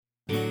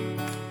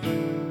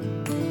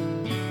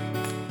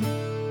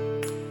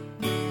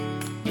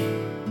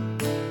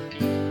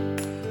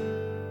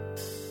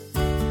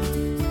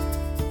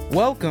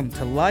Welcome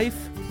to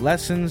Life,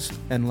 Lessons,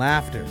 and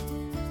Laughter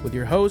with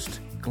your host,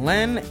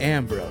 Glenn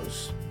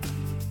Ambrose.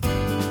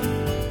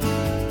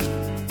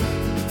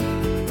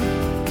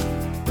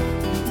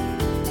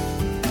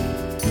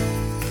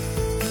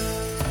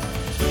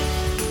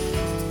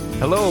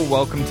 Hello,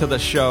 welcome to the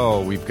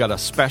show. We've got a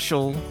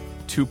special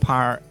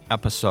two-part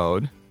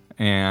episode,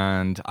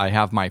 and I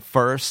have my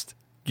first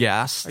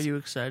guest. Are you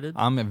excited?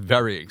 I'm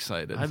very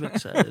excited. I'm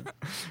excited.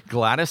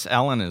 Gladys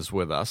Ellen is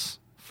with us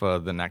for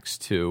the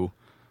next two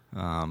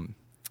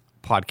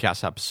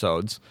podcast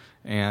episodes,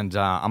 and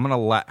I'm going to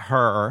let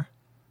her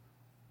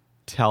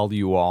tell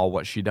you all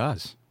what she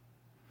does.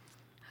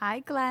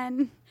 Hi,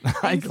 Glenn. Hi,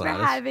 Thanks for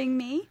Gladys. having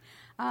me.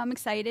 I'm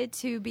excited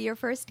to be your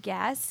first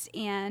guest,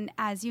 and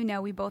as you know,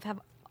 we both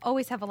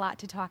always have a lot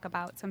to talk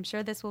about, so I'm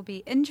sure this will be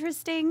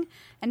interesting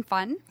and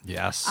fun.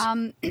 Yes.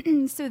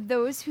 So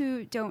those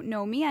who don't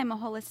know me, I'm a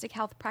holistic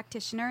health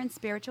practitioner and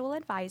spiritual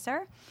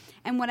advisor.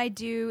 And what I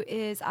do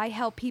is I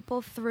help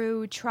people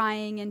through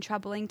trying and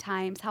troubling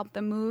times, help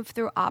them move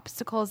through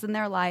obstacles in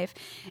their life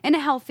in a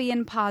healthy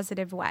and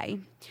positive way.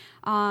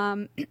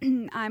 I'm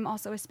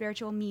also a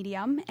spiritual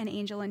medium and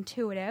angel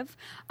intuitive,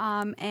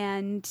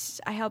 and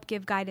I help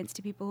give guidance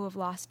to people who have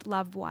lost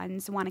loved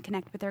ones, want to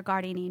connect with their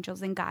guardian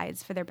angels and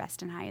guides for their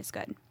best and highest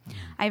good.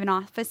 I have an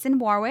office in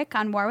Warwick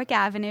on Warwick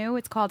Avenue.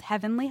 It's called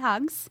Heavenly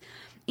Hugs,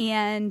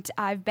 and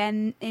I've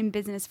been in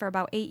business for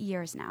about 8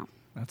 years now.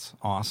 That's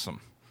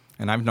awesome.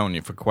 And I've known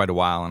you for quite a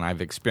while, and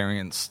I've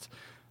experienced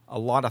a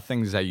lot of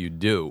things that you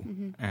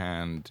do,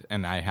 and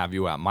I have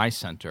you at my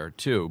center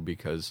too,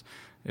 because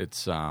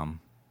it's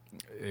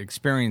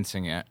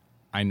experiencing it.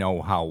 I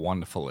know how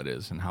wonderful it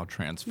is and how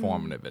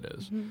transformative it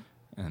is,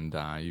 and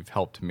you've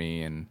helped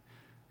me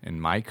in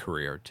my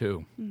career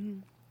too,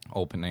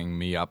 opening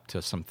me up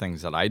to some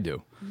things that I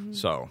do.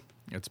 So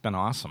it's been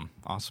awesome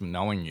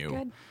knowing you.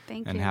 Good.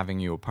 Thank and you. having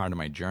you a part of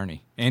my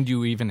journey. And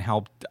you even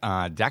helped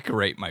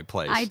decorate my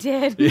place. I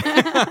did.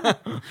 That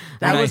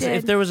was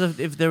did.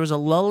 if there was a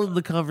lull in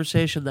the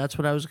conversation, that's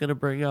what I was going to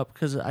bring up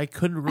because I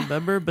couldn't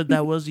remember, but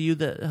that was you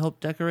that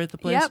helped decorate the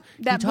place. Yep,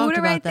 that you talked Buddha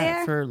about right that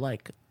there. for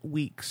like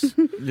weeks.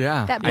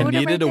 Yeah, That I Buddha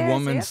needed right a there,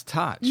 woman's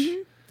touch.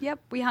 Yep,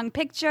 we hung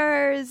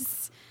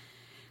pictures,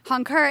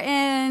 hung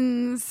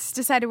curtains,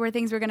 decided where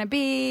things were going to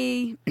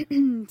be.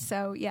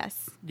 So,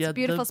 yes, it's a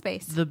beautiful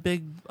space. The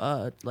big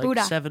Buddha.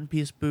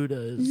 7-piece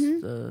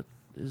Buddha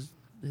is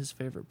his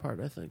favorite part,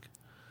 I think.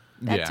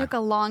 That took a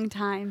long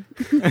time.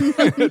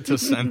 To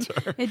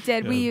center. It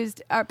did. We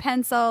used our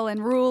pencil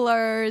and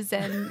rulers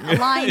and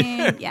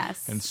aligning.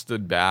 Yes. And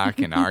stood back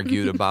and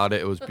argued about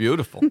it. It was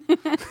beautiful.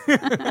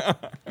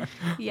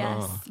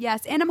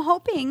 Yes. And I'm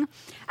hoping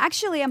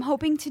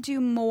to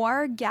do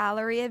more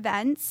gallery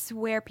events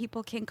where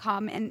people can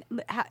come and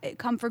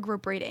come for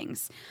group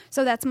readings.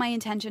 So that's my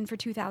intention for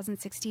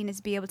 2016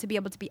 is be able to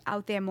be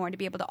out there more, to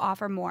be able to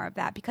offer more of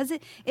that because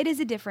it is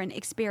a different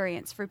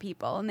experience for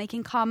people. And they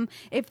can come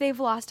if they've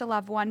lost a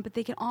loved one, but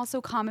they can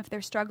also come if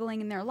they're struggling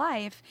in their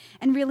life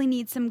and really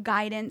need some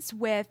guidance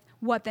with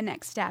what the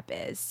next step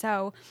is.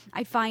 So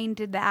I find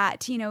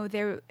that,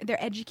 they're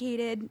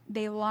educated,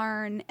 they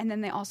learn, and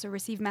then they also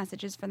receive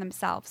messages for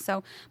themselves.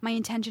 So my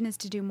intention is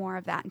to do more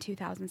of that in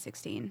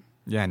 2016.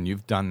 Yeah, and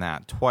you've done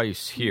that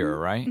twice here,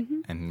 right?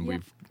 And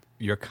Yep.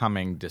 you're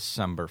coming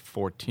December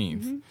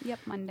 14th. Yep,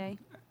 Monday.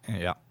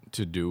 Yeah,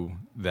 to do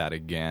that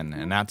again.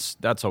 And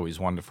that's always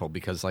wonderful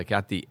because like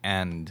at the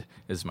end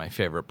is my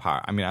favorite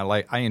part. I mean,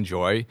 I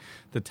enjoy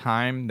the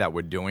time that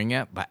we're doing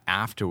it, but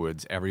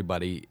afterwards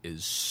everybody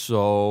is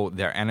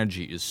their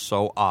energy is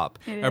so up.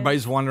 It is.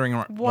 Everybody's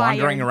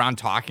wandering around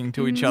talking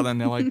to each other and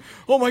they're like,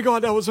 "Oh my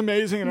god, that was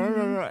amazing."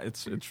 And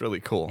it's really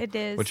cool. It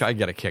is. Which I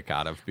get a kick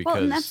out of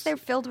because and they're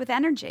filled with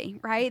energy,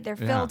 right? They're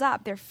filled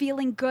up. They're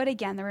feeling good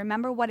again. They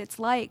remember what it's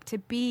like to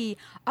be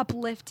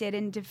uplifted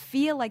and to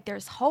feel like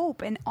there's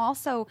hope and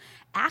also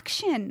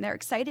action. They're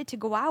excited to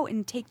go out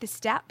and take the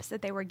steps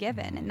that they were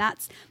given. And I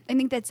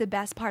think that's the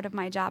best part of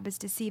my job is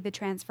to see the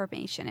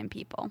transformation in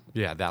people.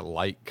 Yeah, that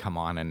light come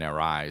on in their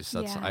eyes.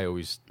 I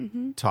always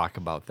talk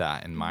about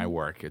that in my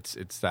work.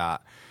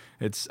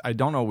 I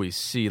don't always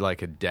see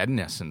like a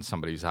deadness in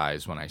somebody's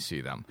eyes when I see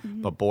them,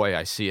 but boy,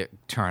 I see it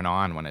turn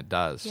on when it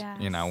does.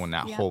 Yes. When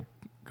that hope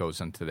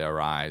goes into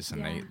their eyes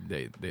and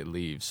they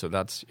leave. So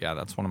that's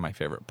one of my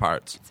favorite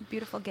parts. It's a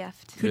beautiful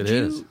gift.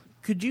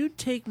 Could you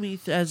take me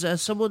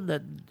as someone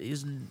that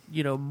is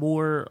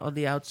more on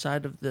the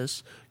outside of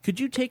this?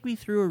 Could you take me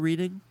through a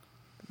reading?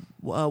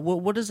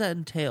 What does that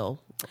entail?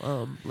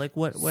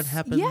 What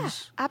happens? Yeah,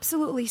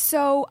 absolutely.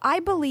 So I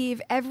believe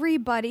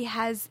everybody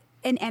has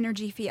an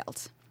energy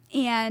field.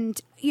 And,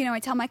 I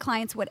tell my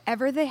clients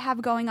whatever they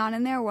have going on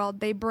in their world,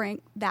 they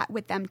bring that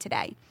with them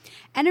today.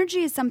 Energy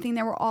is something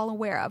that we're all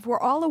aware of. We're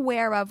all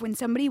aware of when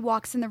somebody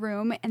walks in the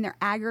room and they're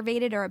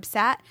aggravated or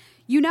upset.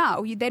 They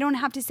don't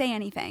have to say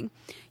anything.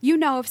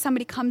 If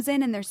somebody comes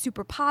in and they're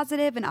super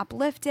positive and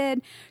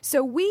uplifted.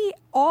 So we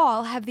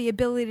all have the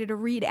ability to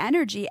read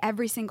energy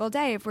every single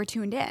day if we're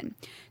tuned in.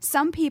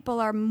 Some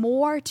people are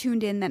more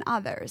tuned in than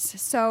others.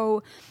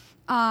 So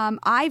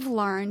I've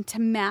learned to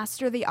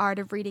master the art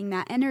of reading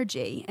that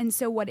energy. And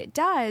so what it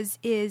does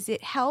is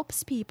it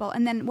helps people.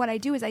 And then what I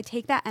do is I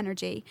take that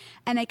energy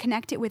and I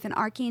connect it with an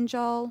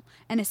archangel,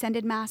 an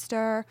ascended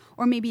master,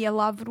 or maybe a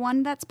loved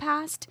one that's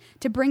passed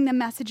to bring them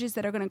messages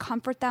that are going to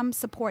comfort them,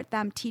 support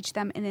them, teach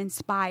them, and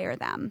inspire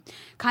them,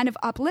 kind of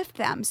uplift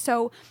them.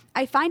 So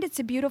I find it's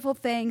a beautiful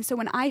thing. So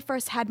when I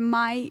first had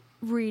my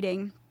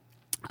reading,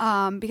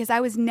 because I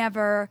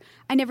never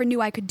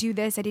knew I could do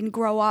this. I didn't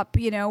grow up,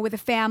 with a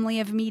family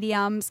of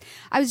mediums.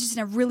 I was just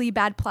in a really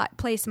bad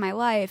place in my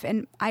life,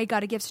 and I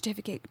got a gift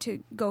certificate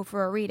to go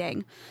for a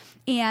reading.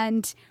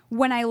 And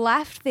when I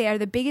left there,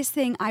 the biggest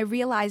thing I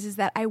realized is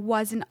that I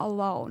wasn't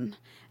alone,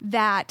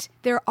 that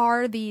there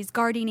are these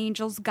guardian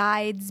angels,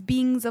 guides,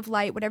 beings of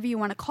light, whatever you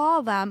want to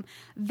call them,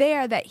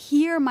 there that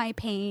hear my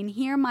pain,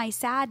 hear my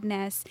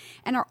sadness,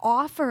 and are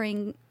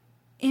offering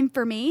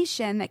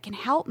information that can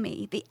help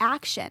me, the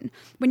action.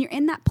 When you're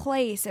in that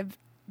place of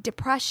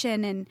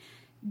depression and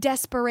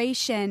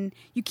desperation,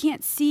 you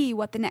can't see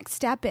what the next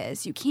step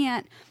is. You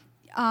can't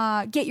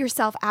get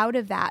yourself out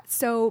of that.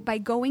 So by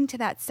going to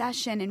that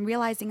session and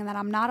realizing that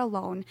I'm not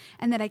alone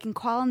and that I can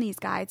call on these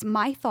guides,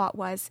 my thought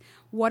was,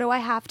 what do I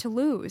have to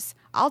lose?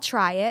 I'll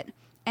try it.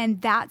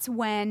 And that's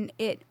when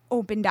it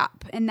opened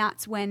up, and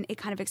that's when it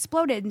kind of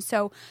exploded. And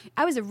so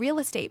I was a real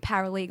estate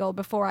paralegal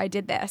before I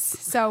did this.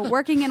 So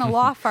working in a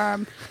law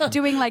firm,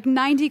 doing like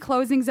 90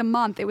 closings a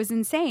month, it was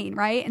insane,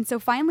 right? And so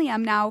finally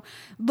I'm now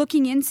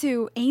looking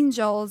into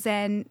angels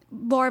and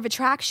law of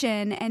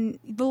attraction and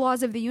the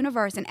laws of the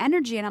universe and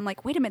energy. And I'm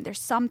like, wait a minute, there's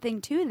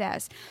something to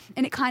this.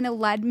 And it kind of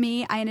led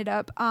me. I ended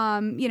up,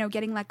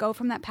 getting let go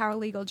from that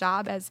paralegal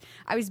job as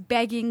I was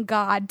begging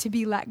God to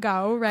be let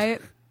go,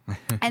 right?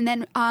 And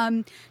then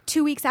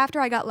 2 weeks after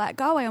I got let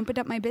go, I opened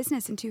up my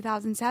business in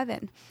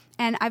 2007.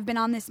 And I've been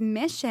on this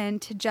mission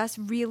to just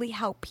really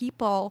help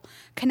people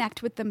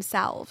connect with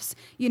themselves,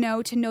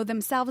 to know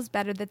themselves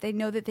better, that they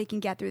know that they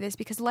can get through this,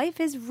 because life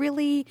is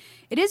really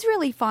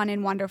fun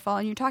and wonderful.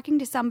 And you're talking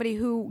to somebody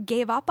who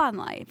gave up on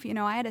life.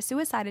 I had a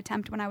suicide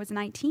attempt when I was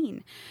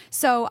 19.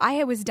 So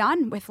I was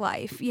done with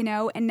life,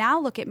 and now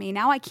look at me.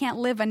 Now I can't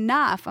live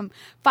enough. I'm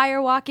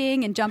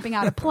firewalking and jumping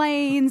out of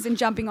planes and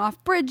jumping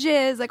off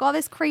bridges, like all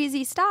this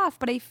crazy stuff.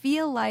 But I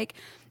feel like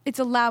it's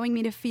allowing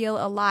me to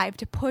feel alive,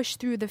 to push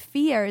through the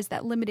fears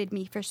that limited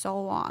me for so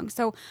long.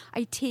 So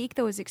I take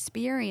those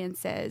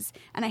experiences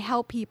and I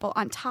help people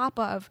on top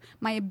of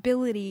my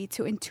ability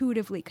to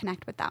intuitively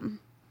connect with them.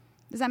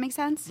 Does that make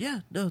sense? Yeah,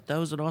 no, that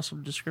was an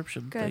awesome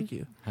description. Good. Thank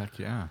you. Heck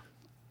yeah.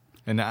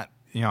 And that,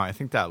 I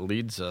think that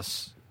leads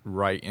us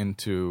right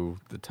into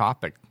the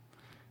topic.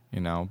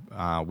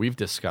 We've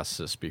discussed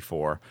this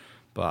before,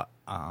 but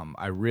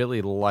I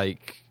really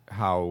like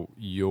how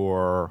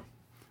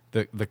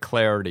the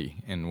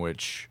clarity in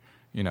which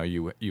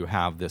you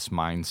have this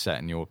mindset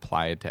and you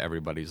apply it to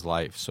everybody's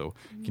life. So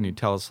can you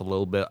tell us a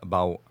little bit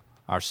about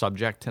our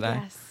subject today?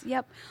 Yes.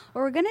 Yep.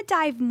 Well, we're going to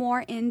dive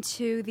more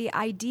into the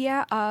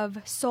idea of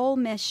soul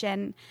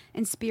mission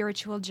and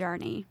spiritual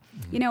journey.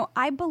 Mm-hmm.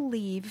 I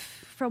believe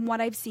from what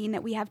I've seen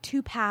that we have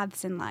two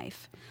paths in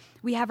life.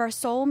 We have our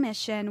soul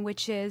mission,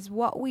 which is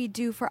what we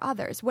do for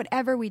others,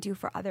 whatever we do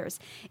for others.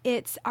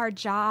 It's our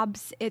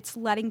jobs. It's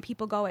letting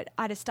people go at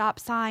a stop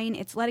sign.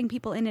 It's letting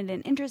people in at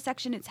an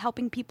intersection. It's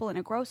helping people in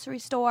a grocery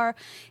store.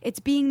 It's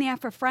being there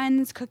for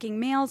friends, cooking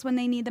meals when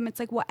they need them. It's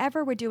like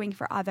whatever we're doing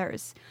for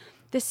others.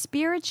 The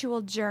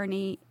spiritual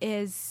journey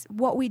is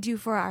what we do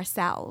for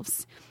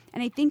ourselves.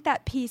 And I think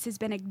that piece has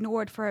been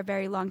ignored for a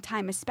very long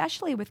time,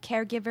 especially with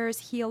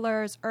caregivers,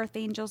 healers, earth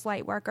angels,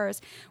 light workers.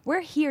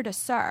 We're here to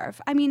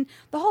serve. I mean,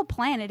 the whole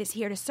planet is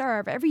here to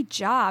serve. Every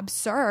job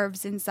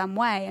serves in some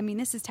way. I mean,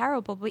 this is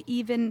terrible, but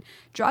even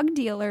drug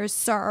dealers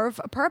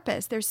serve a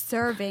purpose. They're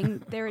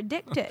serving, they're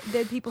addicted.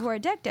 They're people who are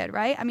addicted,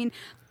 right? I mean,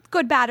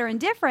 good, bad, or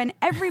indifferent,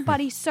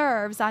 everybody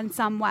serves on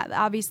some way.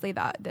 Obviously,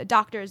 the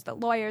doctors, the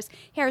lawyers,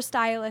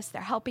 hairstylists,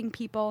 they're helping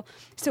people.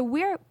 So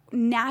we're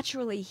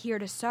naturally here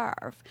to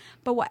serve.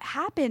 But what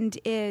happened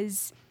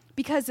is,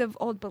 because of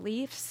old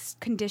beliefs,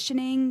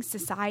 conditioning,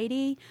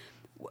 society,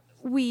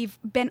 we've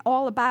been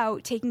all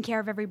about taking care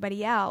of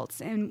everybody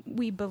else. And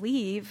we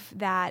believe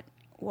that,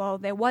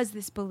 there was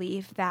this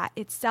belief that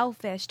it's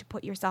selfish to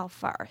put yourself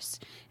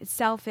first. It's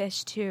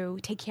selfish to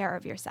take care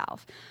of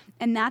yourself.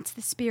 And that's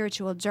the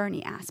spiritual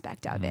journey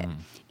aspect of it.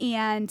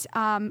 And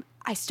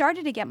I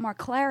started to get more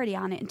clarity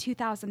on it in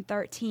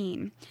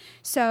 2013.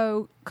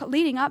 So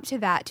leading up to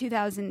that,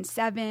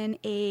 2007,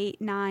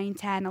 8, 9,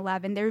 10,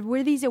 11, there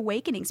were these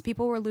awakenings.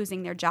 People were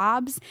losing their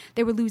jobs.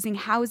 They were losing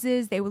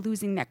houses. They were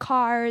losing their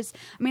cars.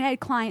 I mean, I had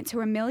clients who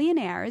were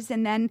millionaires,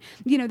 and then,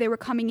 they were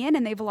coming in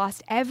and they've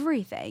lost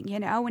everything,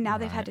 and now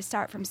they've had to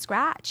start from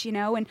scratch,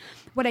 And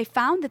what I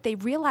found that they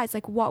realized,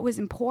 what was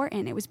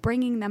important, it was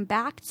bringing them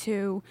back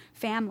to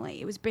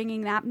family. It was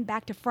bringing them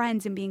back to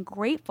friends and being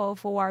grateful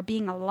for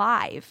being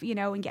alive,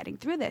 and getting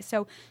through this.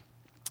 So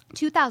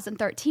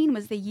 2013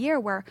 was the year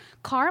where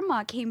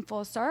karma came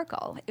full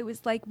circle. It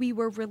was like we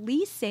were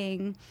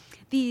releasing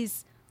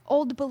these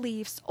old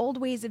beliefs, old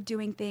ways of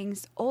doing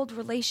things, old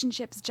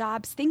relationships,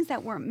 jobs, things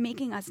that weren't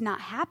making us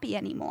not happy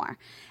anymore.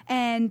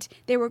 And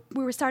we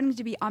were starting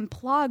to be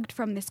unplugged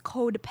from this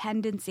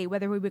codependency,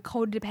 whether we were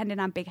codependent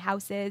on big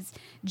houses,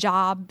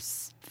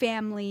 jobs,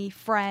 family,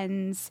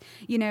 friends,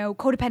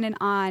 codependent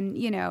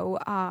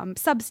on,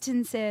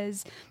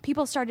 substances.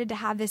 People started to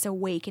have this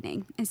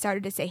awakening and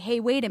started to say, hey,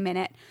 wait a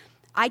minute.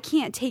 I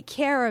can't take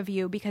care of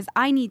you because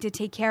I need to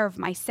take care of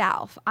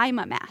myself. I'm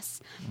a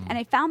mess. And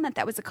I found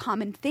that was a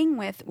common thing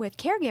with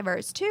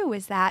caregivers too,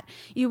 is that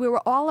we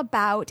were all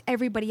about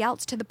everybody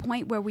else to the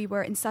point where we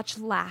were in such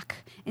lack,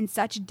 in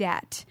such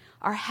debt.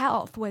 Our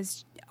health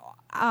was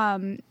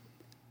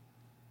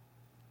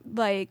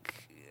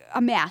like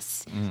a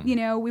mess. We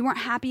weren't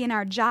happy in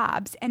our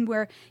jobs, and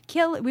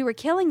we were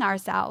killing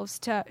ourselves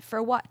to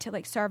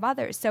serve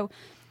others. So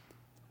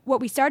what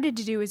we started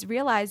to do is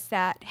realize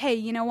that, hey,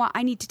 you know what?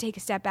 I need to take a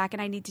step back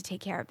and I need to take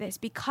care of this,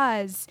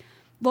 because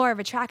law of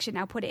attraction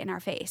now put it in our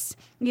face.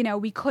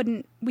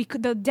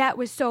 The debt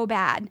was so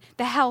bad,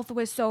 the health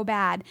was so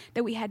bad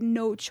that we had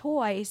no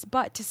choice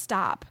but to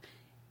stop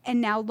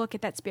and now look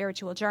at that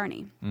spiritual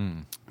journey,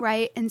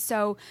 right? And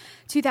so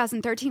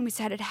 2013, we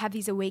started to have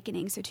these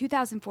awakenings. So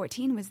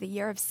 2014 was the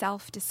year of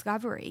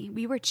self-discovery.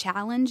 We were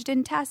challenged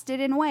and tested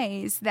in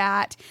ways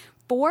that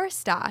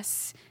forced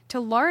us to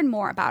learn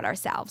more about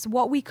ourselves,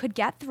 what we could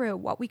get through,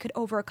 what we could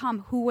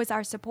overcome, who was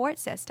our support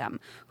system,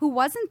 who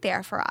wasn't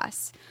there for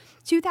us.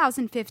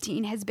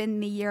 2015 has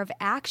been the year of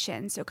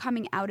action. So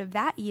coming out of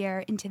that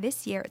year into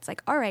this year, it's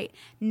like, all right,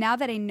 now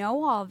that I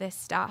know all this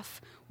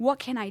stuff, what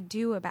can I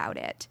do about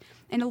it?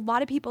 And a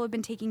lot of people have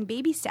been taking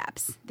baby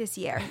steps this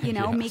year,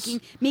 Yes.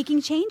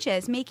 making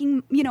changes,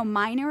 making,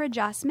 minor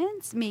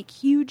adjustments, make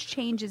huge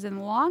changes in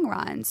the long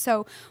run.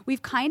 So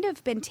we've kind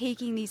of been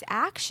taking these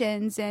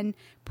actions and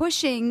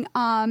pushing,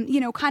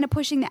 kind of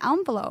pushing the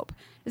envelope.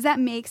 Does that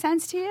make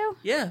sense to you?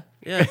 Yeah.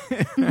 Yeah.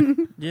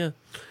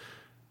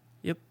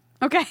 Yep.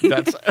 Okay.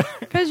 That's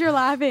Because you're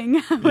laughing.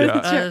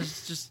 Yeah.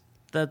 It's just,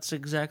 that's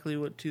exactly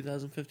what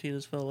 2015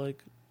 has felt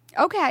like.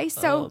 Okay,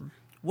 so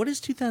What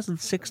is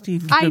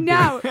 2016? I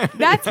know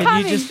that's Can you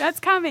coming. just- That's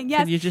coming.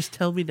 Yes. Can you just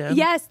tell me now?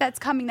 Yes, that's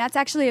coming. That's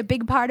actually a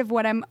big part of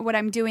what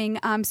I'm doing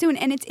soon.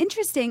 And it's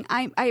interesting.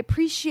 I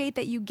appreciate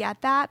that you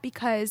get that,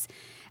 because,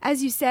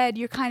 as you said,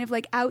 you're kind of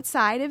like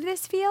outside of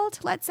this field,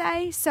 let's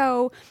say.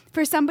 So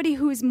for somebody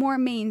who's more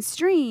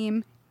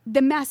mainstream,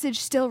 the message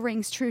still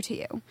rings true to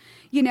you.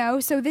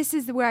 So this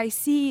is where I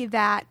see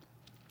that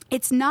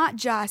it's not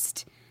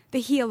just the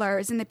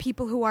healers and the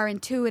people who are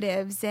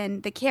intuitives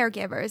and the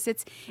caregivers.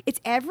 It's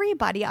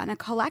everybody on a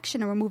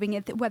collection, and we're moving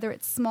it, whether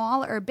it's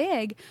small or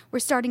big, we're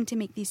starting to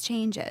make these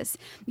changes,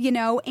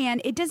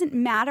 and it doesn't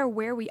matter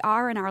where we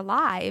are in our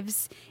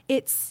lives.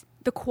 It's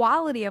the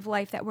quality of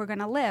life that we're going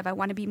to live. I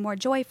want to be more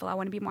joyful. I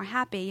want to be more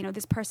happy.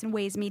 This person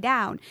weighs me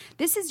down.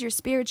 This is your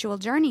spiritual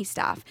journey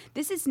stuff.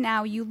 This is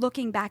now you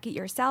looking back at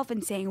yourself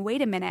and saying,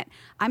 wait a minute,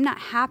 I'm not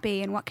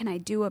happy, and what can I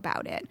do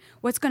about it?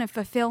 What's going to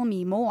fulfill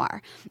me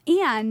more?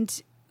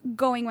 And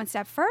going one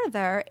step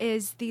further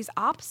is these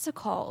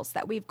obstacles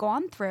that we've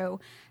gone through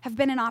have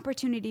been an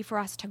opportunity for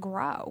us to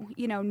grow,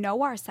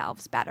 know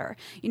ourselves better.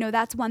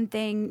 That's one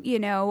thing,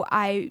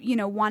 I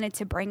wanted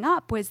to bring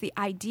up was the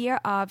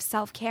idea of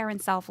self-care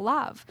and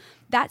self-love.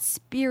 That's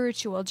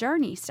spiritual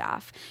journey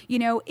stuff.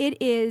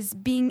 It is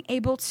being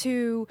able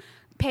to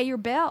pay your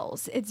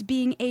bills. It's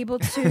being able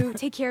to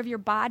take care of your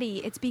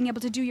body. It's being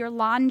able to do your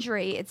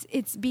laundry.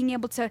 It's being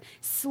able to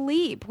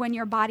sleep when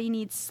your body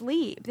needs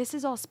sleep. This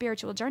is all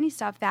spiritual journey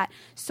stuff that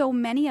so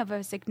many of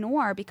us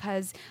ignore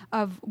because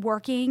of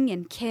working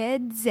and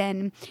kids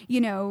and,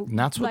 And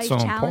that's what's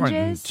life so challenges.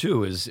 important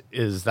too,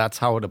 is that's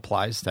how it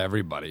applies to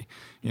everybody.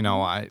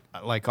 I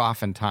like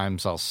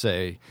oftentimes I'll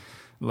say,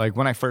 like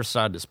when I first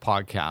started this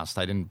podcast,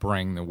 I didn't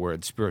bring the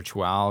word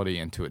spirituality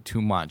into it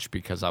too much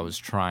because I was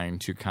trying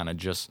to kind of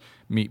just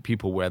meet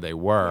people where they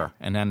were,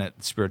 and then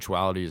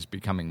spirituality is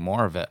becoming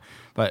more of it.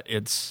 But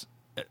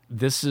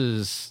this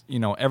is,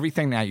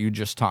 everything that you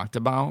just talked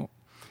about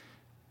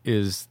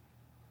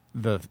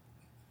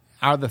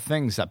are the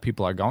things that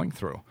people are going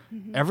through.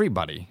 Mm-hmm.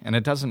 Everybody, and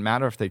it doesn't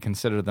matter if they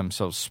consider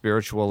themselves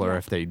spiritual or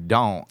if they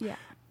don't. Yeah.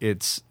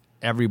 It's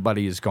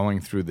everybody is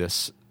going through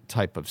this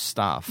type of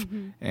stuff.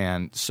 Mm-hmm.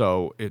 And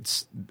so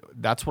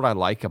that's what I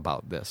like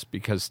about this,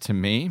 because to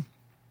me,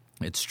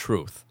 it's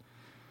truth.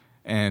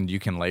 And you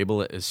can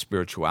label it as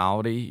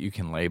spirituality. You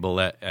can label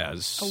it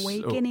as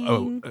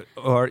awakening,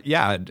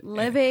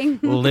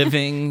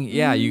 living.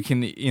 Yeah, you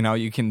can.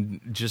 You can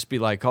just be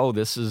like, oh,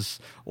 this is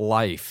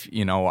life.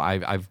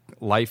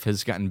 Life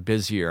has gotten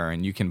busier,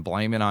 and you can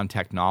blame it on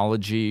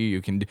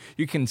technology.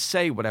 You can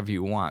say whatever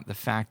you want. The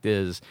fact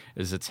is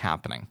it's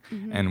happening,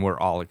 and we're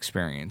all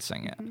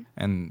experiencing it.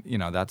 And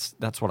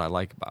that's what I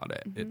like about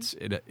it.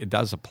 It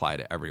does apply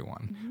to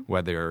everyone,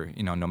 whether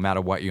no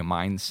matter what your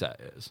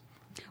mindset is.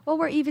 Well,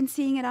 we're even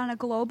seeing it on a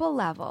global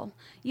level.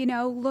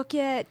 Look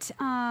at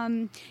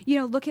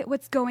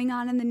what's going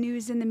on in the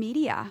news and the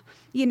media.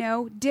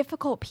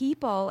 Difficult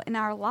people in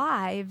our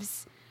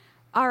lives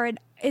are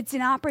it's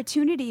an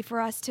opportunity for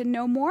us to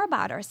know more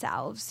about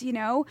ourselves. You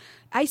know,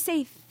 I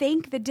say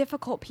thank the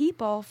difficult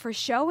people for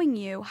showing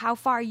you how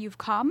far you've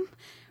come,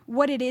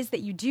 what it is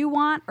that you do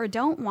want or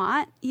don't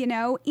want, you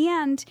know,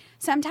 and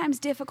sometimes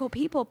difficult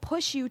people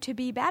push you to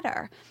be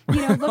better.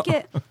 You know, look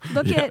at,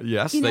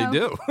 yes, you know,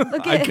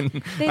 they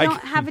do. They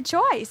don't have a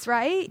choice,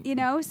 right? You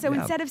know, so Yeah.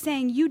 instead of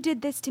saying you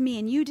did this to me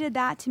and you did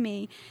that to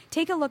me,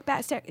 take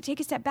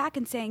a step back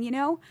and saying, you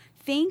know,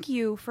 thank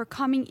you for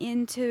coming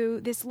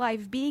into this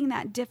life being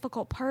that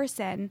difficult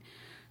person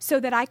so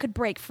that I could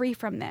break free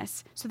from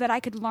this, so that I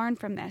could learn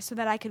from this, so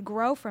that I could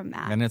grow from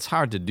that. And it's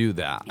hard to do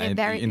that.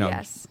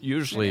 Yes,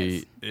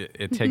 usually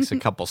it takes a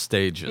couple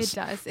stages. It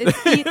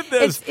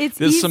does. It's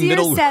there's some easier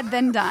middle- said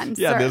than done.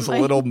 Yeah, there's a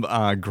certainly.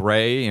 little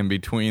gray in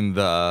between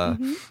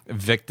the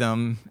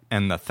victim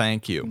and the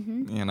thank you.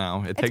 You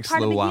know, it takes a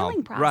part of little the while.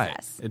 healing Right.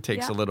 process. It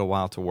takes Yeah. a little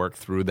while to work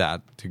through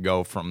that, to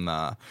go from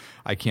the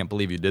I can't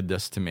believe you did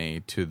this to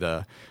me to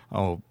the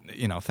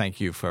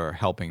thank you for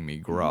helping me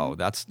grow.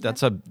 That's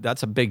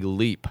a big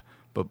leap,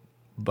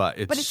 but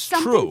it's But it's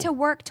something true. to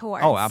work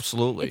towards. Oh,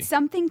 absolutely. It's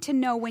something to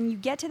know when you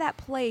get to that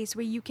place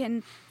where you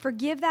can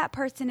forgive that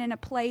person in a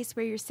place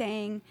where you're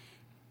saying,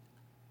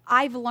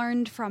 I've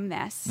learned from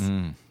this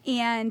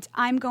and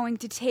I'm going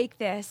to take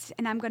this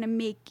and I'm going to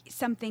make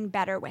something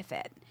better with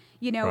it,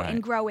 you know, Right.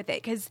 and grow with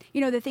it. Because, you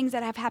know, the things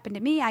that have happened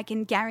to me, I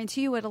can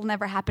guarantee you it'll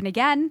never happen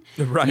again,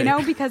 Right. you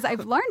know, because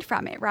I've learned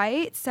from it,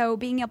 right? So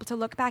being able to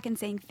look back and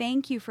saying,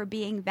 thank you for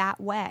being that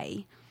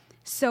way,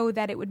 so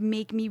that it would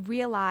make me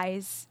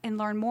realize and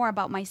learn more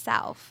about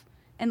myself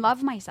and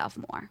love myself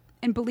more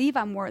and believe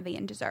I'm worthy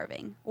and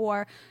deserving,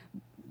 or,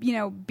 you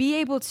know, be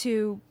able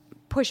to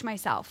push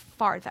myself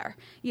farther,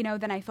 you know,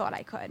 than I thought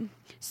I could.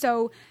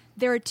 So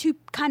there are two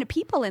kind of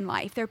people in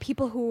life. There are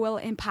people who will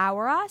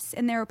empower us,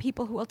 and there are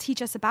people who will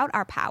teach us about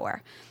our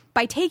power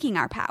by taking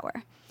our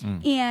power.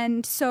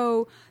 And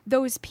so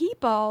those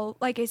people,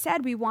 like I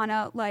said, we want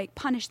to like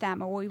punish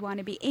them, or we want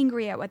to be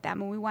angry at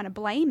them, and we want to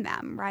blame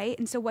them, right?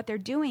 And so what they're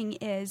doing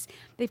is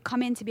they've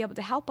come in to be able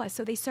to help us.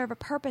 So they serve a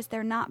purpose.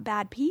 They're not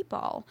bad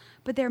people,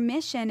 but their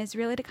mission is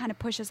really to kind of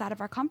push us out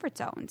of our comfort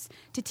zones,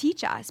 to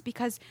teach us,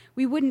 because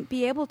we wouldn't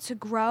be able to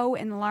grow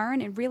and learn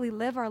and really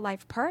live our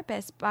life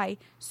purpose by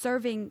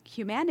serving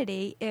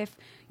humanity if,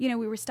 you know,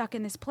 we were stuck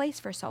in this place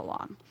for so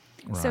long.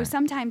 So Right.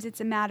 sometimes it's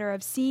a matter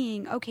of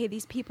seeing, okay,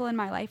 these people in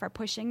my life are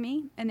pushing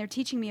me and they're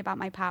teaching me about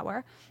my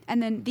power.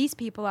 And then these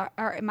people are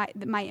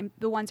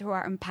the ones who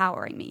are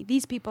empowering me.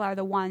 These people are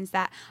the ones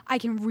that I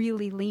can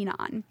really lean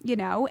on, you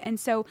know? And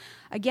so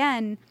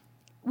again,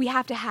 we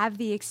have to have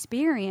the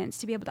experience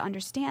to be able to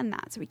understand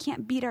that. So we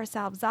can't beat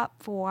ourselves up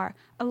for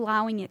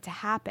allowing it to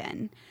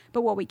happen.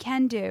 But what we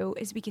can do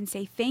is we can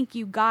say, thank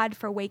you, God,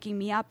 for waking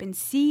me up and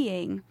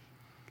seeing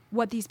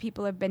what these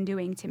people have been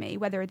doing to me,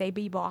 whether they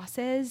be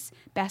bosses,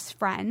 best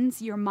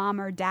friends, your mom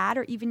or dad,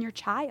 or even your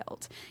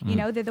child. You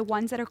know, they're the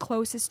ones that are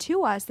closest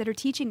to us that are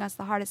teaching us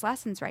the hardest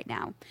lessons right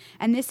now.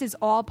 And this is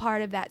all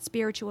part of that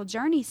spiritual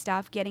journey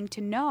stuff, getting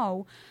to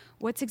know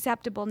what's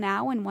acceptable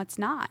now and what's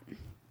not.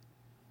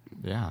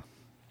 Yeah,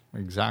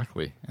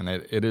 exactly. And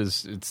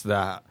it's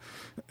that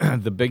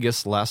the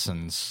biggest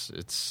lessons.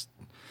 It's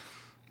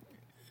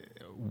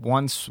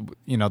once,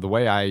 you know, the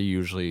way I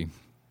usually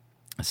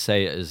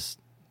say it is,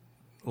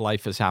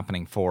 life is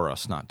happening for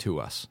us, not to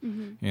us.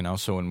 You know,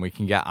 so when we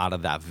can get out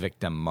of that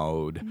victim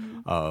mode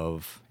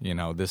of, you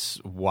know,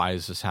 why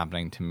is this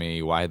happening to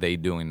me? Why are they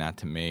doing that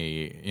to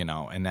me? You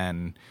know, and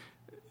then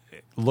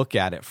look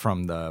at it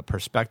from the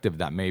perspective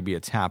that maybe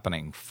it's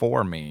happening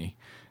for me,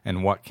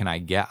 and what can I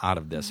get out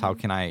of this? How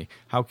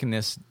can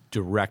this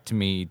direct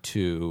me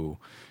to,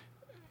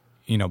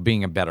 you know,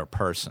 being a better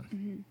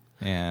person?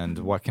 And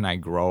what can I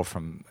grow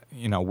from,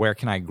 you know, where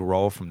can I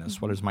grow from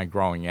this? What is my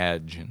growing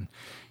edge? And,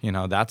 you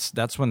know,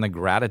 that's when the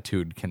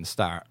gratitude can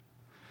start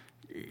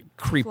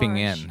creeping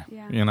Flourish, in,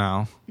 yeah. you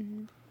know?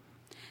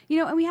 You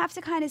know, and we have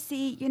to kind of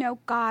see, you know,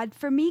 God,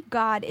 for me,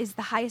 God is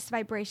the highest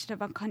vibration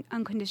of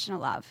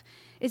unconditional love.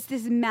 It's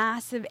this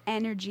massive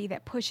energy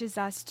that pushes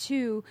us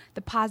to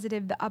the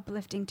positive, the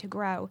uplifting, to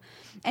grow.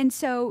 And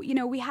so, you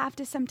know, we have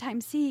to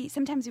sometimes we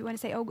want to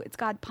say, oh, it's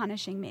God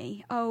punishing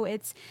me. Oh,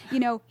 it's, you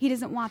know, he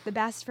doesn't want the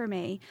best for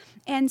me.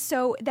 And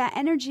so that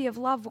energy of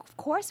love, of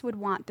course, would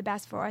want the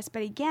best for us.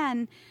 But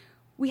again,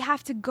 we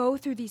have to go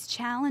through these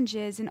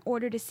challenges in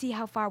order to see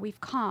how far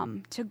we've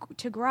come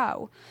to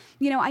grow.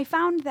 You know, I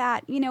found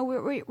that, you know,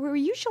 we're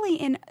usually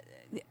in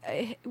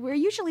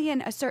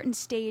a certain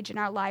stage in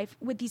our life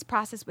with these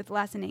process with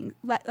lessons.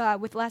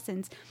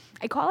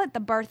 I call it the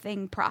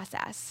birthing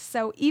process.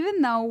 So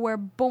even though we're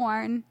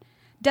born,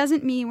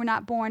 doesn't mean we're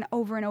not born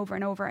over and over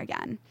and over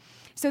again.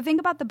 So think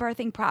about the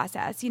birthing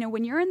process. You know,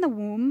 when you're in the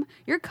womb,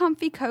 you're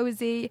comfy,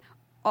 cozy,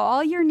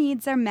 all your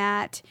needs are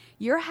met,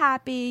 you're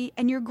happy,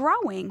 and you're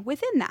growing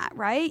within that,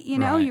 right? You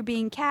know, Right. You're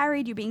being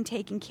carried, you're being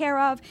taken care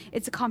of.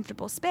 It's a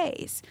comfortable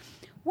space.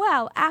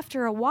 Well,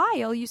 after a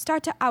while, you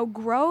start to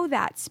outgrow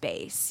that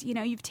space. You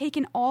know, you've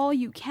taken all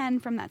you can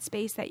from that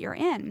space that you're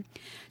in.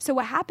 So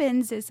what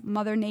happens is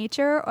Mother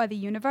Nature or the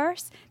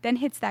universe then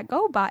hits that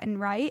go button,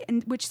 right?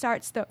 And which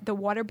starts the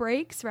water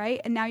breaks, right?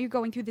 And now you're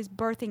going through this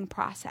birthing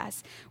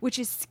process, which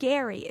is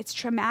scary. It's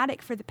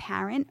traumatic for the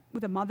parent,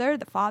 the mother,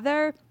 the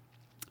father.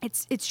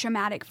 It's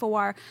traumatic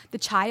for the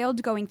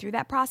child going through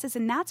that process.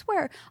 And that's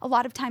where a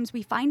lot of times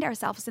we find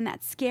ourselves in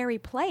that scary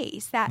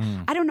place that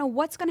I don't know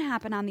what's going to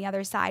happen on the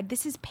other side.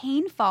 This is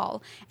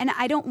painful and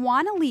I don't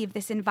want to leave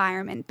this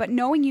environment, but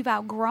knowing you've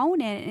outgrown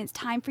it and it's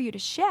time for you to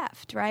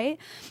shift, right?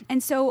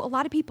 And so a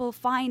lot of people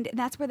find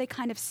that's where they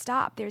kind of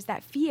stop. There's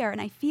that fear. And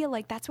I feel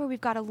like that's where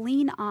we've got to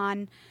lean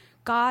on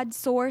God,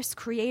 source,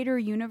 creator,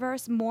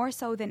 universe, more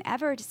so than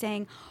ever, to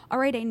saying, all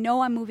right, I know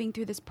I'm moving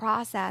through this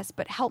process,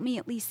 but help me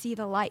at least see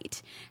the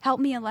light. Help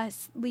me at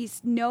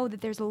least know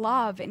that there's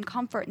love and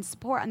comfort and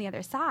support on the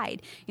other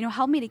side. You know,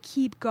 help me to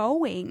keep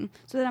going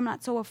so that I'm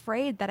not so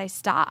afraid that I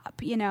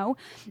stop, you know?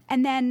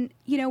 And then,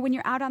 you know, when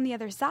you're out on the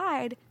other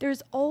side,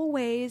 there's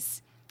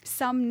always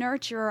some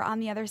nurturer on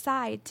the other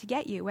side to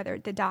get you, whether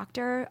the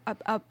doctor,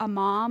 a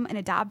mom, an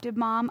adoptive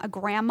mom, a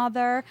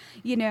grandmother,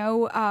 you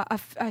know,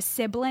 a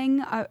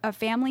sibling, a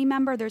family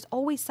member. There's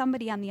always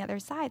somebody on the other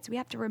side. So we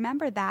have to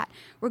remember that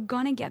we're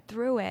going to get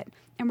through it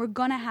and we're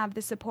going to have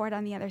the support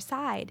on the other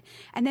side.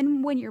 And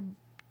then when you're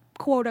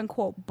quote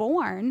unquote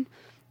born,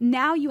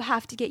 now you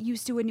have to get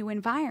used to a new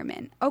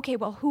environment. Okay,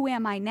 well, who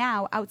am I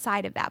now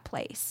outside of that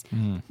place?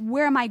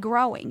 Where am I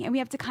growing? And we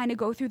have to kind of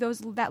go through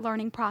that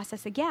learning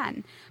process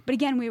again. But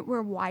again,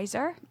 we're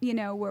wiser, you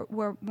know,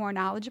 we're more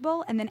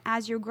knowledgeable. And then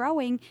as you're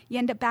growing, you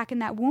end up back in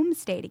that womb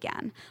state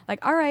again.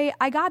 Like, all right,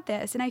 I got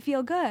this and I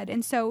feel good.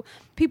 And so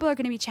people are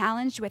going to be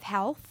challenged with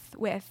health,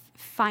 with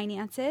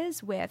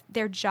finances, with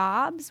their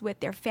jobs, with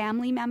their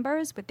family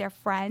members, with their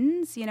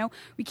friends. You know,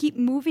 we keep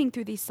moving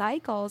through these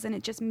cycles and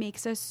it just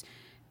makes us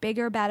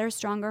bigger, better,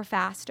 stronger,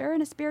 faster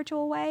in a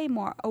spiritual way,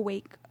 more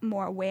awake,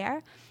 more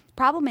aware.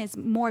 Problem is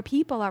more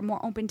people are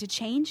more open to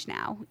change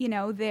now. You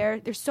know,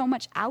 there's so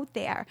much out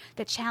there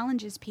that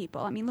challenges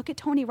people. I mean, look at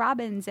Tony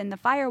Robbins and the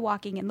fire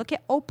walking, and look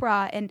at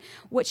Oprah and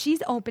what she's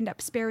opened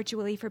up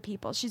spiritually for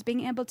people. She's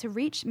being able to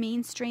reach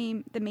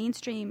the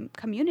mainstream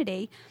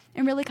community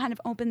and really kind of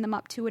open them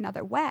up to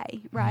another way,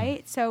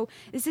 right? So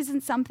this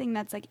isn't something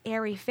that's like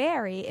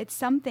airy-fairy. It's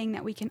something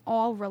that we can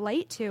all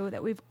relate to,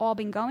 that we've all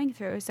been going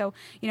through. So,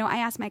 you know, I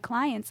ask my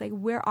clients, like,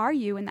 where are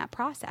you in that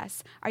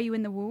process? Are you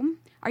in the womb?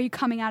 Are you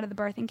coming out of the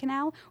birthing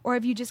canal? Or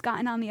have you just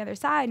gotten on the other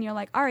side and you're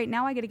like, all right,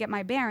 now I got to get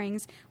my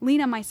bearings, lean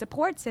on my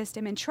support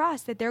system and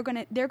trust that they're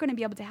going to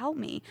be able to help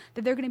me,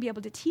 that they're going to be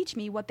able to teach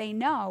me what they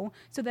know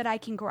so that I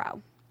can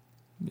grow.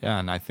 Yeah,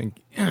 and I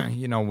think,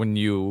 you know, when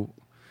you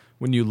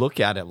look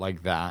at it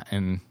like that,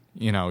 and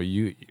you know,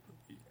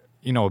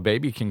 a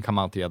baby can come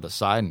out the other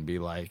side and be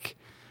like,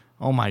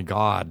 "Oh my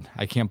God,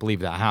 I can't believe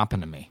that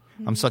happened to me.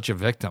 I'm such a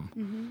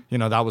victim. You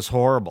know, that was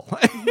horrible."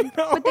 You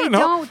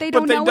know, but they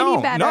don't know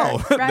any better.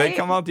 No, right? They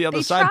come out the other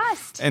they side.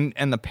 Trust.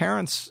 And the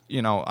parents,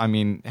 you know, I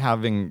mean,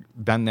 having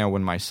been there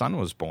when my son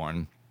was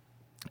born,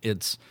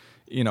 it's,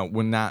 you know,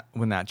 when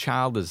that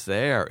child is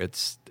there,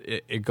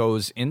 it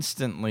goes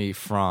instantly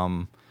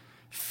from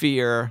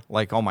fear,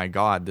 like, oh my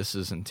God, this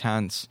is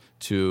intense,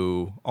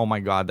 to, oh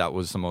my God, that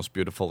was the most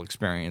beautiful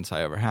experience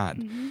I ever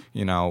had,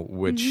 you know,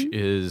 which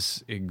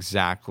is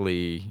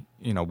exactly,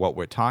 you know, what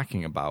we're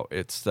talking about.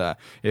 It's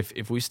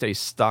if we stay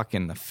stuck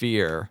in the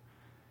fear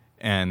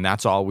and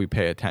that's all we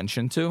pay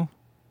attention to,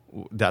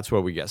 that's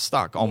where we get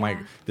stuck. Oh my,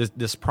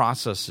 this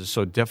process is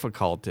so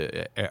difficult.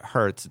 It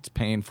hurts. It's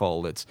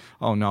painful. It's,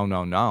 oh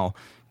no.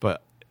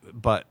 But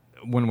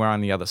when we're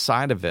on the other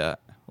side of it,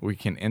 we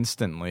can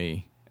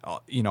instantly,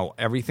 you know,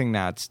 everything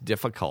that's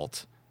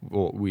difficult,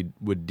 we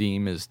would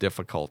deem as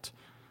difficult,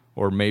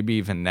 or maybe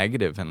even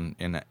negative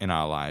in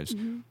our lives.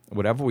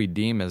 Whatever we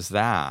deem as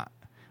that,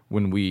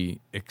 when we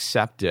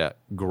accept it,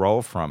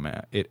 grow from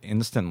it, it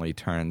instantly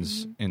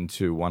turns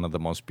into one of the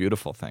most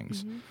beautiful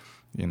things.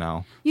 You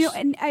know,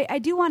 and I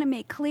do want to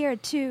make clear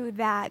too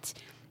that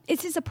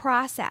this is a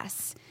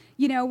process.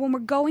 You know, when we're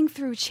going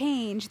through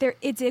change,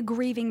 it's a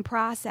grieving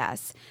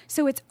process.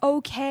 So it's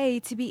okay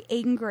to be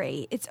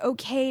angry. It's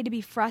okay to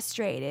be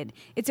frustrated.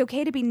 It's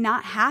okay to be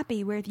not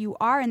happy where you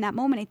are in that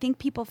moment. I think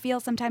people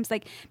feel sometimes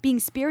like being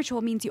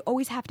spiritual means you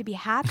always have to be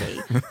happy,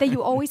 that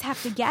you always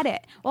have to get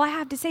it. Well, I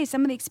have to say,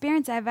 some of the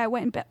experience I've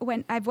went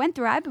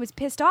through, I was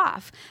pissed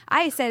off.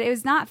 I said it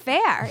was not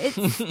fair. It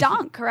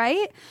stunk,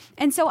 right?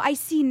 And so I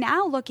see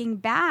now, looking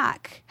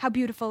back, how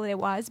beautiful it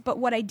was. But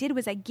what I did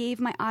was I gave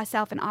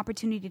myself an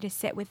opportunity to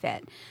sit with it.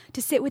 it,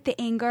 to sit with the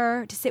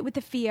anger, to sit with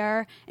the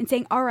fear, and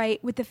saying, all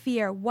right, with the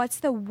fear, what's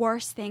the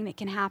worst thing that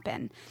can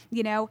happen?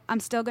 You know, I'm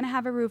still going to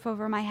have a roof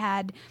over my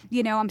head.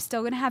 You know, I'm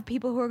still going to have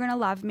people who are going to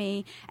love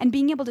me, and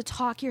being able to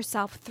talk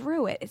yourself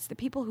through it. It's the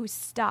people who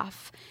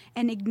stuff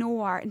and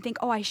ignore and think,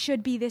 oh, I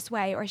should be this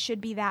way or I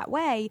should be that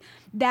way,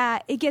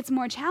 that it gets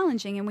more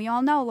challenging. And we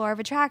all know law of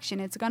attraction,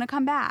 it's going to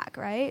come back,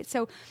 right?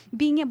 So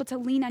being able to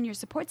lean on your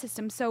support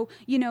system. So,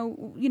 you know,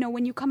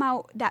 when you come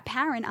out that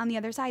parent on the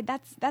other side,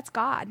 that's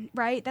God,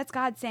 right? That's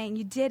God saying,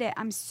 you did it.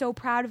 I'm so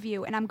proud of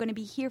you, and I'm going to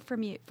be here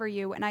for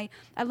you. And I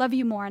love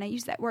you more. And I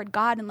use that word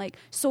God and like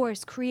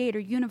source, creator,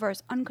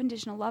 universe,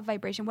 unconditional love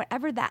vibration,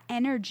 whatever that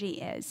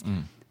energy is.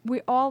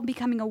 We're all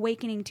becoming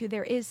awakening to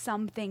there is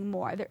something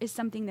more. There is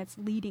something that's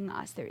leading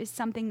us. There is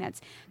something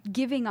that's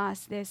giving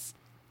us this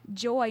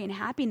joy and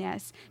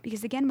happiness,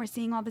 because again, we're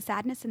seeing all the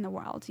sadness in the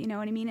world, you know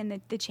what I mean?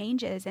 And the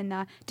changes and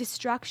the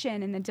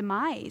destruction and the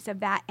demise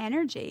of that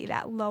energy,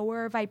 that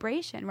lower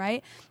vibration,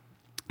 right?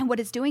 And what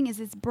it's doing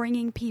is it's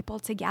bringing people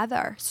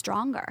together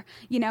stronger.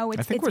 You know,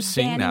 I think we're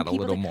seeing that a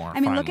little more. I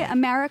mean, look at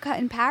America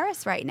and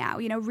Paris right now,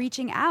 you know,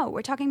 reaching out.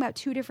 We're talking about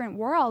two different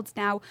worlds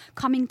now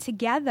coming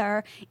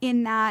together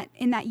in that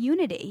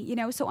unity, you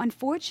know. So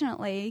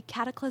unfortunately,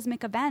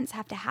 cataclysmic events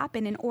have to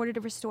happen in order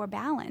to restore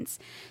balance.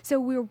 So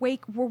we're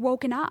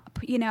woken up,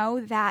 you know,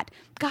 that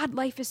God,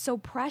 life is so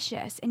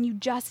precious and you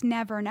just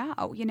never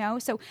know, you know.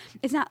 So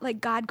it's not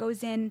like God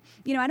goes in,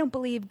 you know, I don't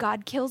believe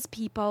God kills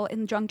people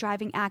in drunk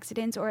driving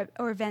accidents or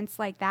events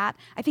like that.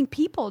 I think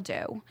people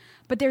do,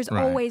 but there's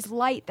always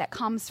light that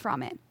comes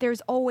from it.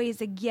 There's always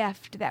a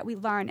gift that we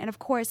learn. And of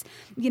course,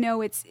 you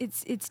know, it's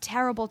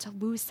terrible to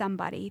lose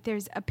somebody.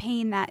 There's a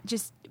pain that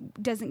just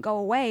doesn't go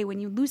away when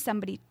you lose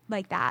somebody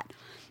like that.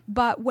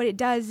 But what it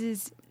does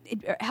is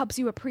it helps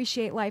you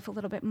appreciate life a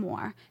little bit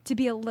more, to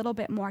be a little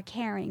bit more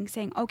caring,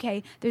 saying,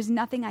 okay, there's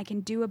nothing I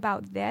can do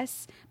about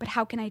this, but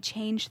how can I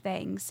change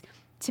things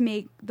to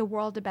make the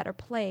world a better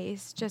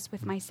place just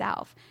with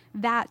myself?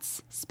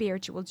 That's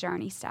spiritual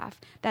journey stuff.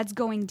 That's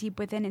going deep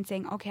within and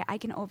saying, okay, I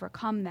can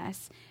overcome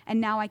this.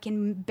 And now I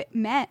can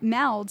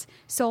meld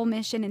soul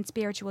mission and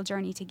spiritual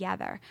journey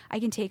together. I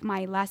can take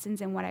my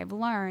lessons and what I've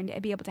learned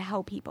and be able to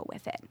help people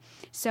with it.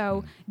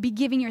 So be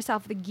giving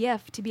yourself the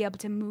gift to be able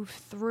to move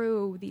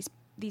through these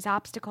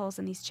obstacles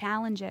and these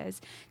challenges,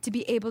 to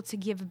be able to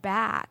give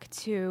back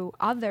to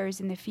others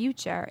in the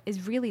future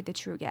is really the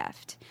true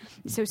gift.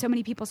 So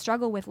many people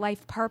struggle with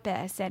life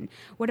purpose and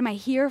what am I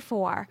here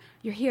for?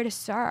 You're here to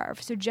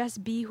serve. So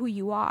just be who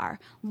you are,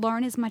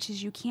 learn as much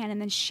as you can, and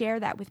then share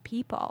that with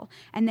people.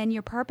 And then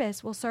your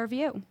purpose will serve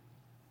you.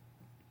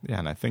 Yeah,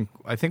 and I think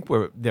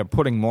they're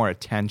putting more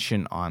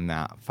attention on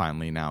that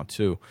finally now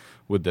too,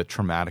 with the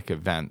traumatic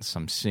events.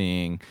 I'm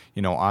seeing,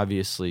 you know,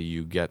 obviously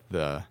you get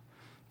the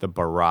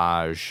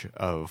barrage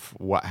of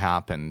what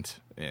happened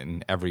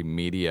in every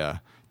media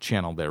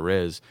channel there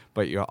is,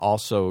 but you're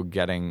also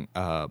getting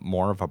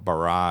more of a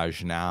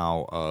barrage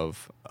now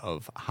of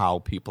how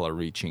people are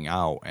reaching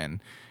out, and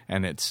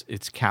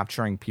it's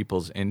capturing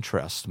people's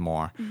interest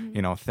more. Mm-hmm.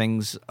 You know,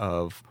 things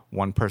of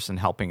one person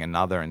helping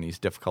another in these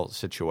difficult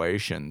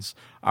situations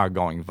are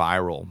going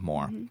viral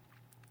more. Mm-hmm.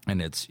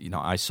 And it's, you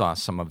know, I saw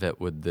some of it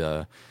with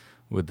the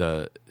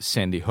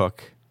Sandy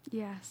Hook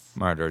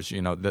murders.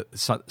 You know,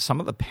 some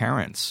of the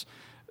parents,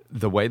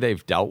 the way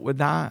they've dealt with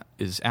that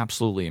is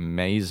absolutely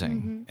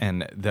amazing.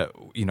 Mm-hmm.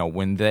 And you know,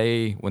 when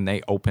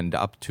they opened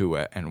up to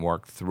it and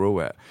worked through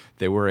it,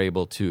 they were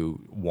able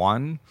to,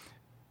 one,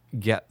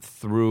 get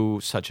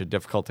through such a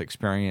difficult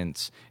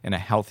experience in a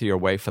healthier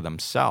way for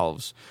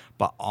themselves,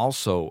 but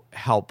also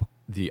help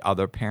the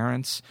other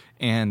parents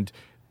and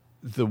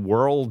the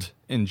world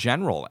in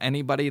general.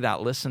 Anybody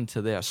that listened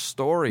to their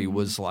story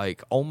was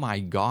like, oh my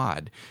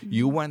God,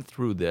 you went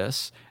through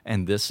this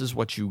and this is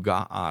what you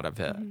got out of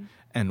it.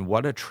 And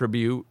what a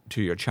tribute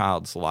to your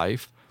child's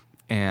life.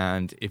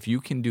 And if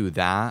you can do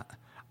that,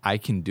 I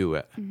can do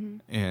it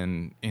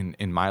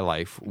in my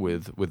life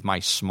with my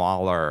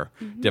smaller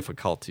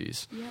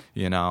difficulties,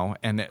 you know?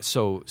 And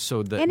so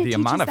the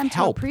amount of them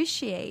help. To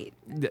appreciate.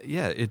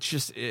 Yeah,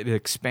 it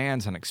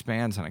expands and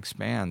expands and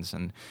expands.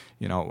 And,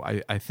 you know,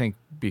 I think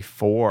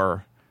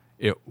before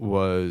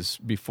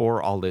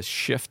all this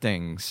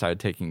shifting started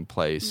taking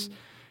place,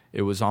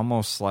 it was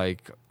almost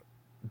like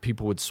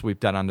people would sweep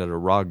that under the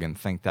rug and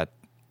think that,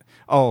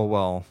 oh,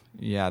 well,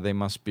 yeah, they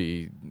must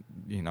be,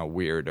 you know,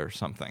 weird or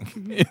something,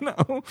 you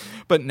know?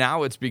 But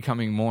now it's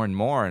becoming more and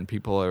more, and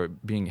people are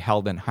being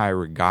held in high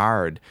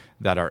regard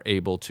that are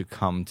able to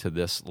come to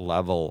this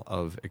level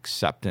of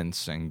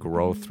acceptance and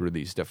grow through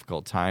these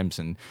difficult times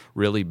and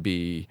really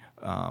be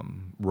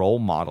role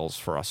models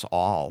for us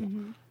all.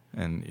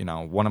 And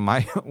one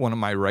of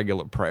my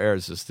regular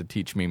prayers is to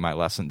teach me my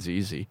lessons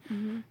easy.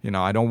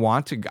 I don't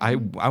want to.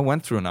 I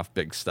went through enough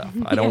big stuff.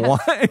 I don't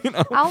want.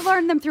 I'll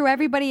learn them through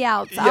everybody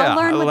else. I'll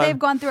learn what they've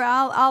gone through.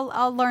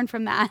 I'll learn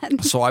from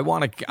that. So I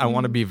want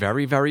to be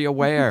very, very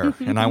aware,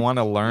 and I want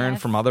to learn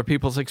from other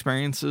people's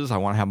experiences. I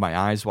want to have my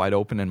eyes wide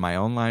open in my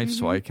own life,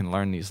 so I can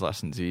learn these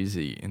lessons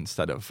easy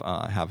instead of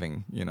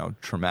having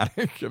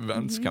traumatic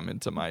events come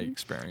into my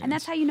experience. And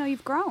that's how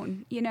you've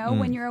grown.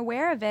 When you're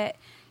aware of it,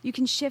 you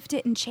can shift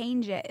it and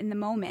change it in the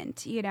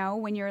moment,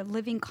 when you're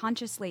living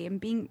consciously and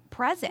being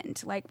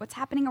present, like what's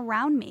happening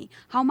around me?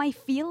 How am I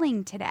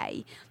feeling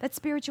today? That's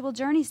spiritual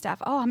journey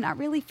stuff. Oh, I'm not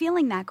really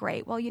feeling that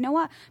great. Well, you know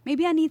what?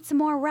 Maybe I need some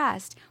more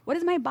rest. What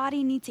does my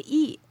body need to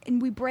eat?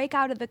 And we break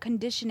out of the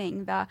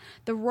conditioning,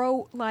 the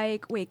rote,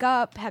 like wake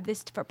up, have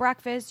this for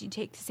breakfast, you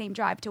take the same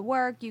drive to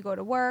work, you go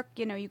to work,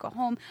 you go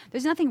home.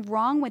 There's nothing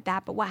wrong with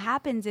that. But what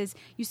happens is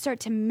you start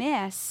to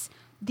miss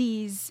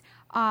these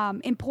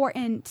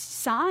important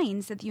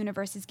signs that the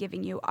universe is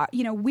giving you.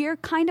 We're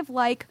kind of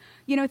like,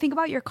 think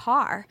about your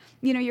car.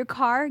 Your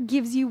car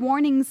gives you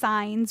warning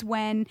signs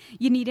when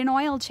you need an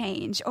oil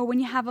change or when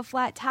you have a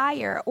flat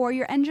tire or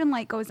your engine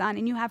light goes on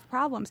and you have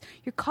problems.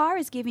 Your car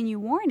is giving you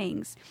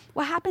warnings.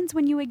 What happens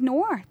when you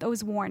ignore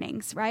those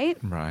warnings, right?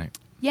 Right.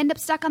 You end up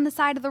stuck on the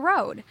side of the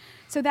road.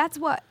 So that's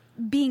what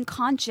being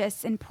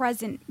conscious and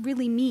present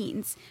really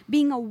means.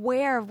 Being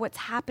aware of what's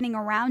happening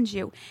around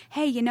you.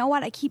 Hey, you know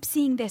what? I keep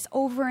seeing this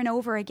over and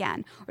over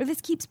again, or this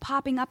keeps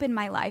popping up in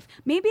my life.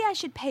 Maybe I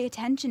should pay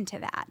attention to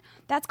that.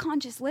 That's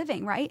conscious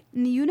living, right?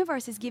 And the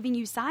universe is giving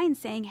you signs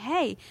saying,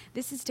 hey,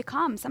 this is to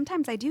come.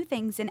 Sometimes I do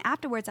things and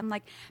afterwards I'm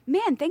like,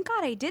 man, thank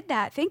God I did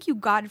that. Thank you,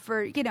 God,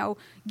 for,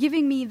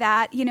 giving me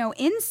that,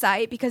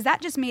 insight, because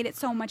that just made it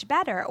so much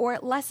better, or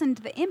it lessened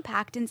the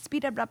impact and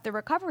speeded up the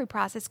recovery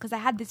process because I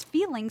had this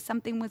feeling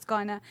something was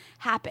going to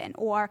happen,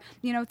 or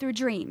through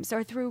dreams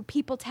or through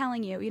people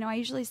telling you. I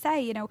usually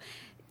say,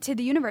 to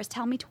the universe,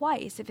 tell me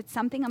twice. If it's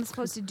something I'm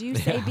supposed to do,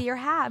 say, be, or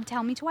have,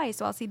 tell me twice.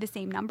 So I'll see the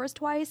same numbers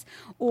twice.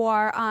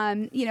 Or,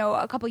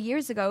 a couple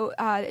years ago,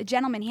 a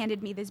gentleman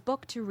handed me this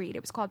book to read.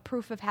 It was called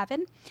Proof of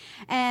Heaven.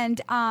 And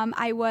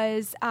I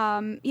was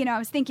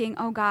thinking,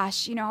 oh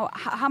gosh,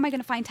 how am I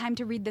going to find time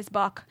to read this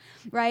book,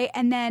 right?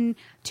 And then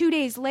 2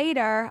 days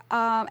later,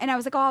 and I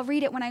was like, oh, I'll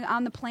read it when I'm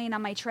on the plane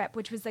on my trip,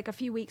 which was like a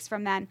few weeks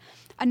from then.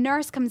 A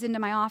nurse comes into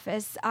my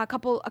office a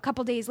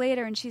couple days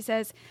later, and she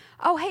says,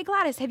 oh, hey,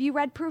 Gladys, have you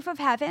read Proof of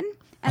Heaven?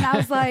 And I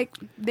was like,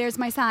 there's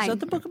my sign. Is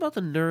that the book about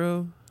the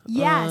neuro?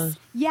 Yes.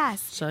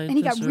 Scientist, and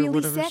he got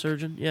really sick.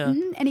 Surgeon. Yeah.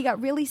 And he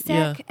got really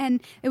sick,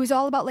 and it was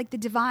all about like the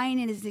divine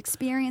and his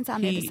experience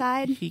on the other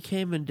side. He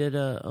came and did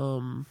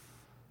a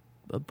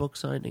book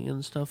signing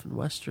and stuff in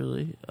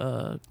Westerly,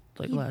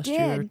 last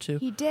year or two.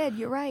 He did.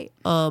 You're right.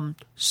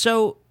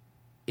 So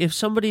if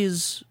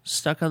somebody's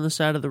stuck on the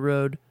side of the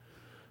road,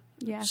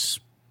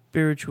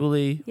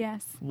 spiritually,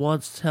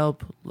 wants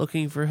help,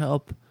 looking for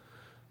help,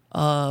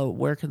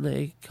 where can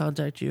they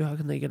contact you? How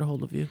can they get a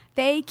hold of you?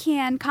 They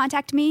can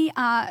contact me.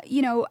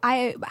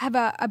 I have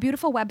a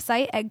beautiful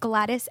website at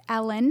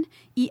GladysEllen,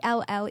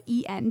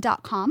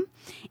 ELLEN.com.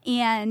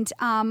 And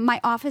my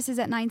office is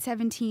at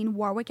 917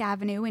 Warwick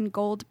Avenue in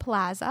Gold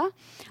Plaza.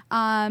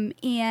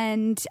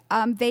 And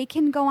they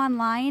can go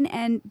online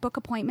and book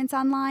appointments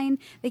online.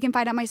 They can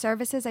find out my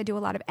services. I do a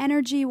lot of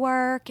energy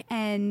work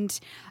and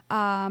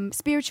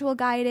spiritual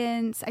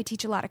guidance. I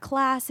teach a lot of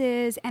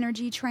classes,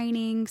 energy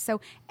training.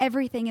 So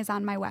everything is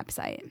on my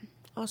website.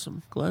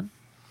 Awesome. Glenn?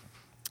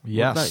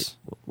 Yes.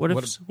 What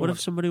if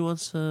somebody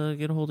wants to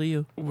get a hold of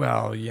you?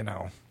 Well, you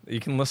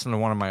can listen to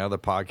one of my other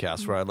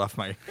podcasts where I left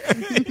my...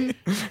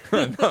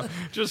 No,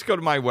 just go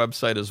to my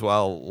website as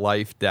well,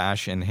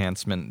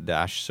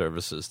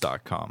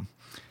 life-enhancement-services.com.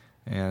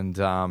 And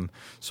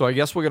so I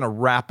guess we're going to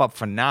wrap up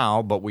for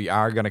now, but we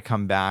are going to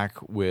come back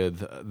with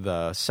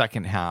the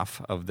second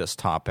half of this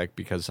topic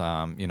because,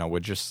 we're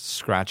just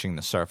scratching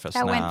the surface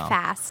now. That went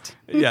fast.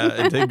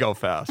 Yeah, it did go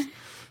fast.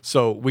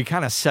 So we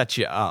kind of set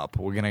you up.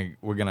 We're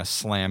gonna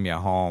slam you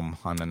home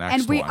on the next one.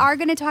 And we are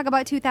going to talk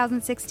about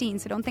 2016,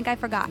 so don't think I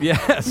forgot.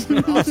 Yes.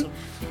 Awesome.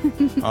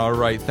 All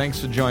right. Thanks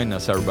for joining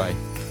us, everybody.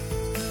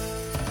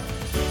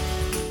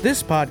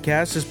 This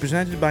podcast is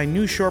presented by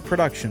New Shore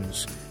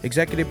Productions.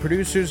 Executive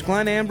producers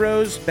Glenn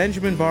Ambrose,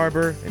 Benjamin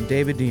Barber, and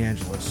David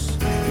DeAngelis.